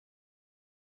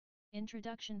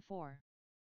Introduction 4.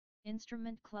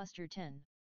 Instrument cluster 10.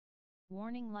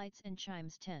 Warning lights and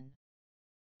chimes 10.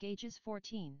 Gauges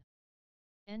 14.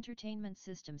 Entertainment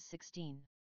systems 16.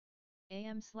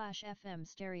 AM/FM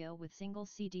stereo with single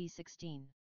CD 16.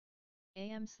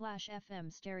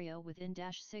 AM/FM stereo with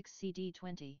in-6 CD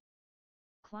 20.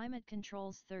 Climate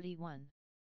controls 31.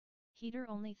 Heater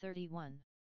only 31.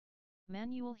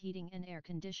 Manual heating and air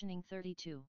conditioning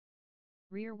 32.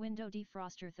 Rear window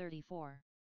defroster 34.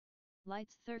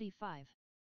 Lights 35.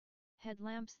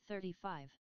 Headlamps 35.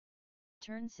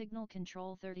 Turn signal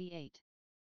control 38.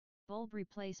 Bulb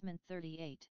replacement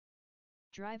 38.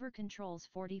 Driver controls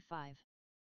 45.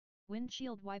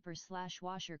 Windshield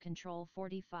wiper/washer control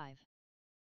 45.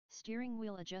 Steering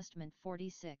wheel adjustment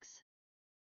 46.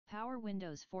 Power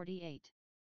windows 48.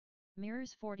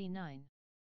 Mirrors 49.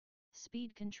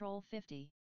 Speed control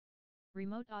 50.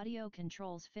 Remote audio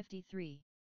controls 53.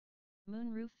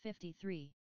 Moonroof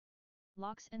 53.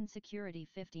 Locks and security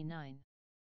 59.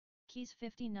 Keys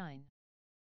 59.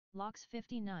 Locks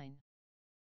 59.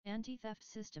 Anti-theft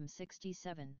system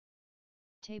 67.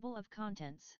 Table of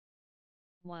contents.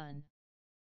 1.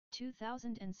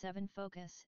 2007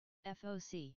 Focus,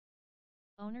 FOC.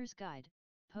 Owner's Guide,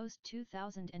 Post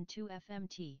 2002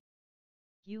 FMT.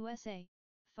 USA,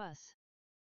 FUS.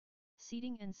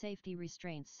 Seating and safety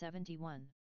restraints 71.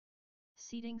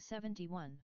 Seating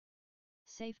 71.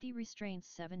 Safety restraints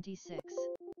 76.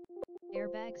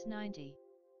 Airbags 90.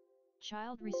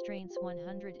 Child restraints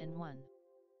 101.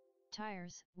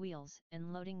 Tires, wheels,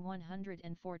 and loading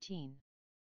 114.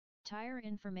 Tire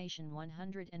information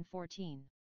 114.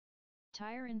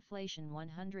 Tire inflation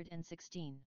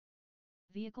 116.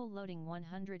 Vehicle loading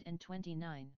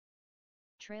 129.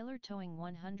 Trailer towing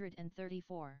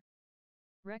 134.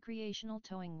 Recreational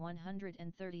towing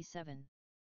 137.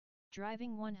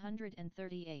 Driving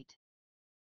 138.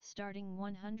 Starting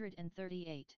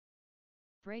 138.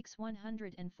 Brakes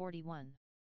 141.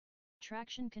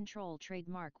 Traction control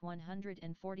trademark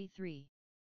 143.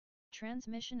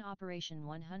 Transmission operation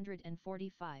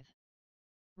 145.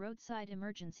 Roadside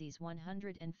emergencies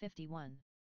 151.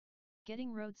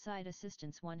 Getting roadside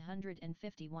assistance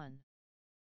 151.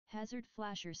 Hazard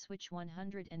flasher switch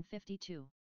 152.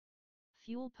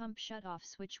 Fuel pump shutoff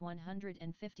switch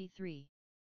 153.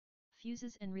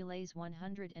 Fuses and relays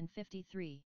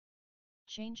 153.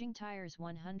 Changing tires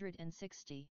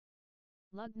 160.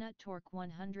 Lug nut torque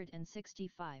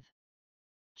 165.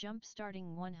 Jump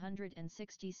starting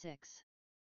 166.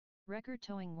 Wrecker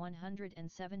towing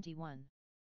 171.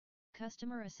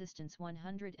 Customer assistance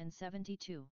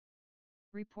 172.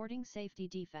 Reporting safety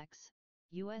defects,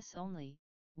 US only,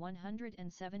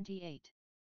 178.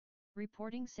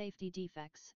 Reporting safety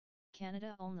defects,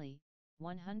 Canada only,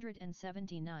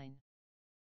 179.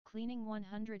 Cleaning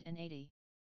 180.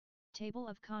 Table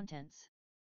of contents.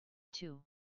 2.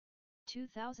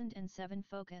 2007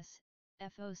 Focus,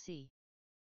 FOC.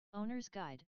 Owner's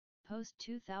Guide, Post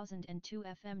 2002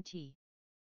 FMT.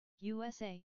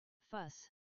 USA, FUS.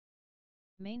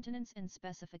 Maintenance and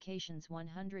specifications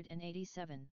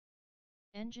 187.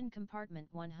 Engine compartment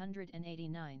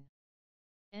 189.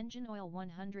 Engine oil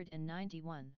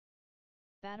 191.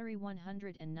 Battery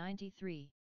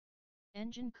 193.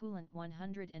 Engine coolant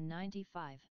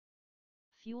 195.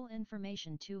 Fuel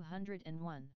information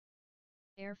 201.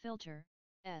 Air filter,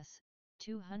 S,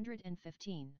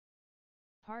 215.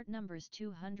 Part numbers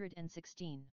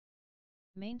 216.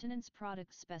 Maintenance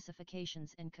product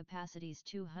specifications and capacities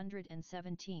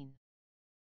 217.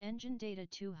 Engine data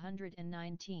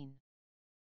 219.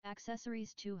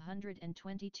 Accessories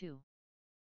 222.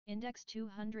 Index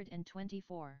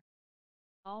 224.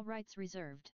 All rights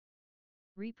reserved.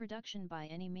 Reproduction by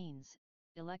any means,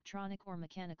 electronic or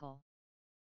mechanical,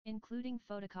 including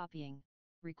photocopying,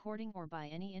 recording or by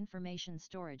any information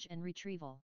storage and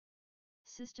retrieval.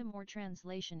 System or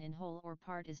translation in whole or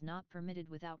part is not permitted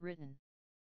without written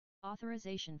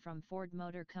authorization from Ford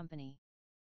Motor Company.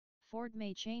 Ford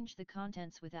may change the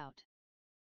contents without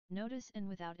notice and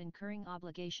without incurring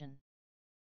obligation.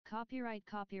 Copyright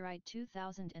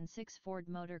 2006 Ford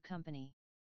Motor Company.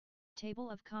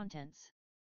 Table of contents.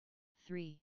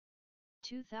 3.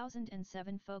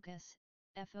 2007 Focus,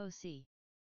 FOC.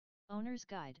 Owner's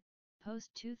Guide,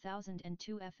 Post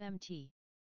 2002 FMT.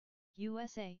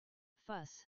 USA,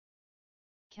 FUS.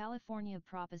 California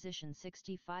Proposition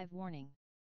 65 Warning.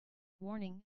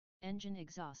 Warning, engine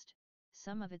exhaust,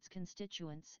 some of its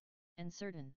constituents, and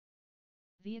certain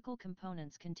vehicle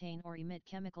components contain or emit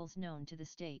chemicals known to the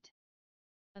state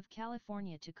of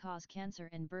California to cause cancer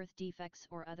and birth defects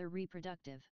or other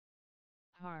reproductive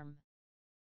harm.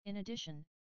 In addition,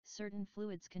 certain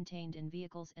fluids contained in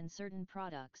vehicles and certain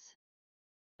products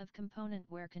of component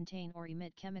where contain or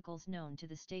emit chemicals known to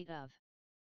the state of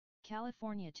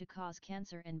California to cause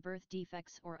cancer and birth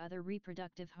defects or other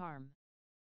reproductive harm.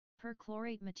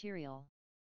 Perchlorate material.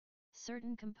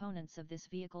 Certain components of this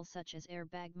vehicle such as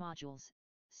airbag modules,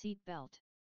 seat belt,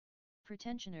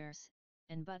 pretensioners,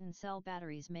 and button cell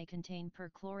batteries may contain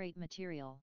perchlorate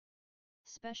material.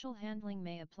 Special handling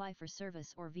may apply for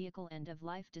service or vehicle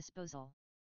end-of-life disposal.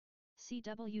 See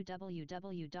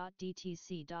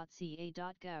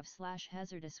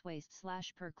www.dtc.ca.gov/hazardous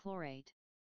waste/perchlorate.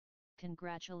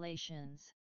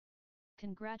 Congratulations!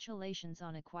 Congratulations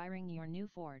on acquiring your new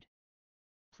Ford.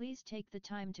 Please take the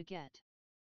time to get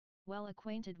well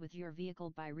acquainted with your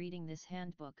vehicle by reading this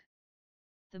handbook.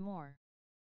 The more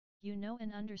you know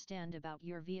and understand about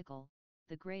your vehicle,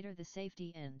 the greater the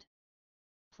safety and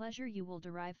pleasure you will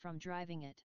derive from driving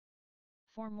it.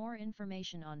 For more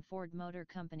information on Ford Motor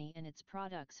Company and its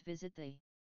products, visit the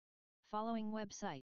following website.